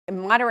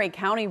Monterey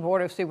County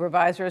Board of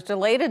Supervisors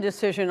delayed a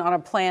decision on a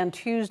plan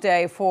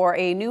Tuesday for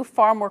a new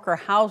farm worker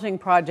housing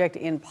project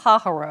in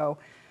Pajaro.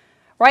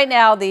 Right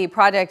now, the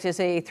project is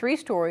a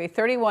 3-story,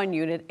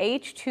 31-unit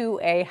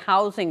H2A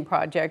housing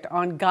project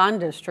on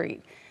Gonda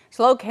Street. It's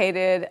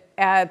located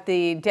at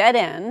the dead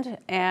end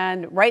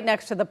and right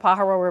next to the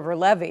Pajaro River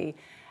levee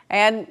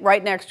and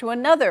right next to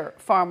another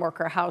farm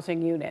worker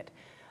housing unit.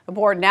 The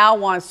board now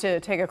wants to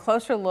take a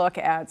closer look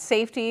at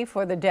safety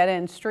for the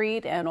dead-end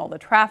street and all the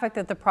traffic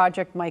that the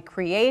project might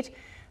create.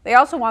 They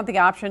also want the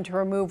option to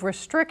remove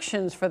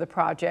restrictions for the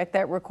project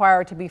that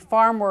require it to be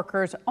farm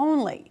workers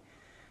only.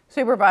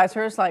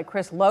 Supervisors like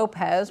Chris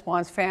Lopez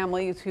wants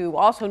families who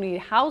also need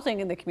housing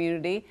in the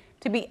community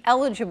to be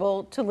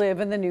eligible to live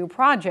in the new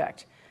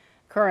project.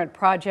 Current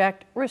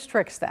project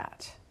restricts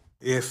that.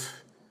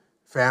 If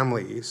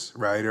families,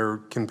 right, or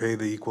can pay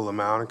the equal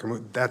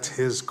amount, that's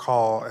his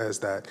call as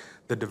the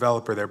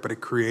developer there, but it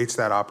creates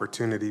that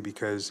opportunity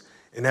because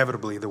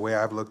inevitably the way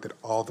I've looked at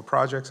all the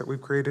projects that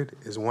we've created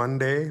is one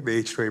day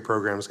the H2A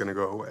program is going to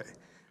go away.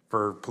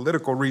 For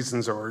political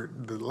reasons or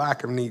the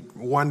lack of need,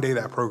 one day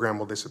that program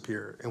will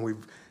disappear. And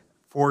we've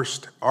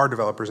forced our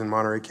developers in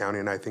Monterey County,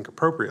 and I think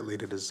appropriately,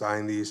 to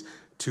design these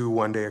to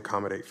one day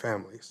accommodate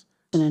families.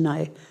 And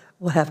I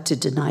will have to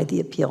deny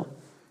the appeal.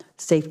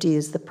 Safety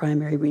is the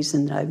primary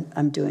reason that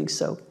I'm doing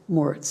so,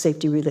 more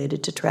safety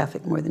related to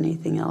traffic more than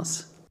anything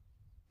else.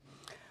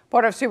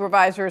 Board of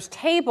Supervisors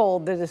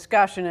tabled the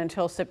discussion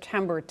until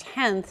September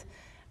 10th,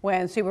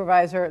 when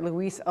Supervisor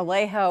Luis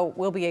Alejo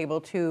will be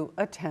able to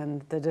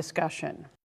attend the discussion.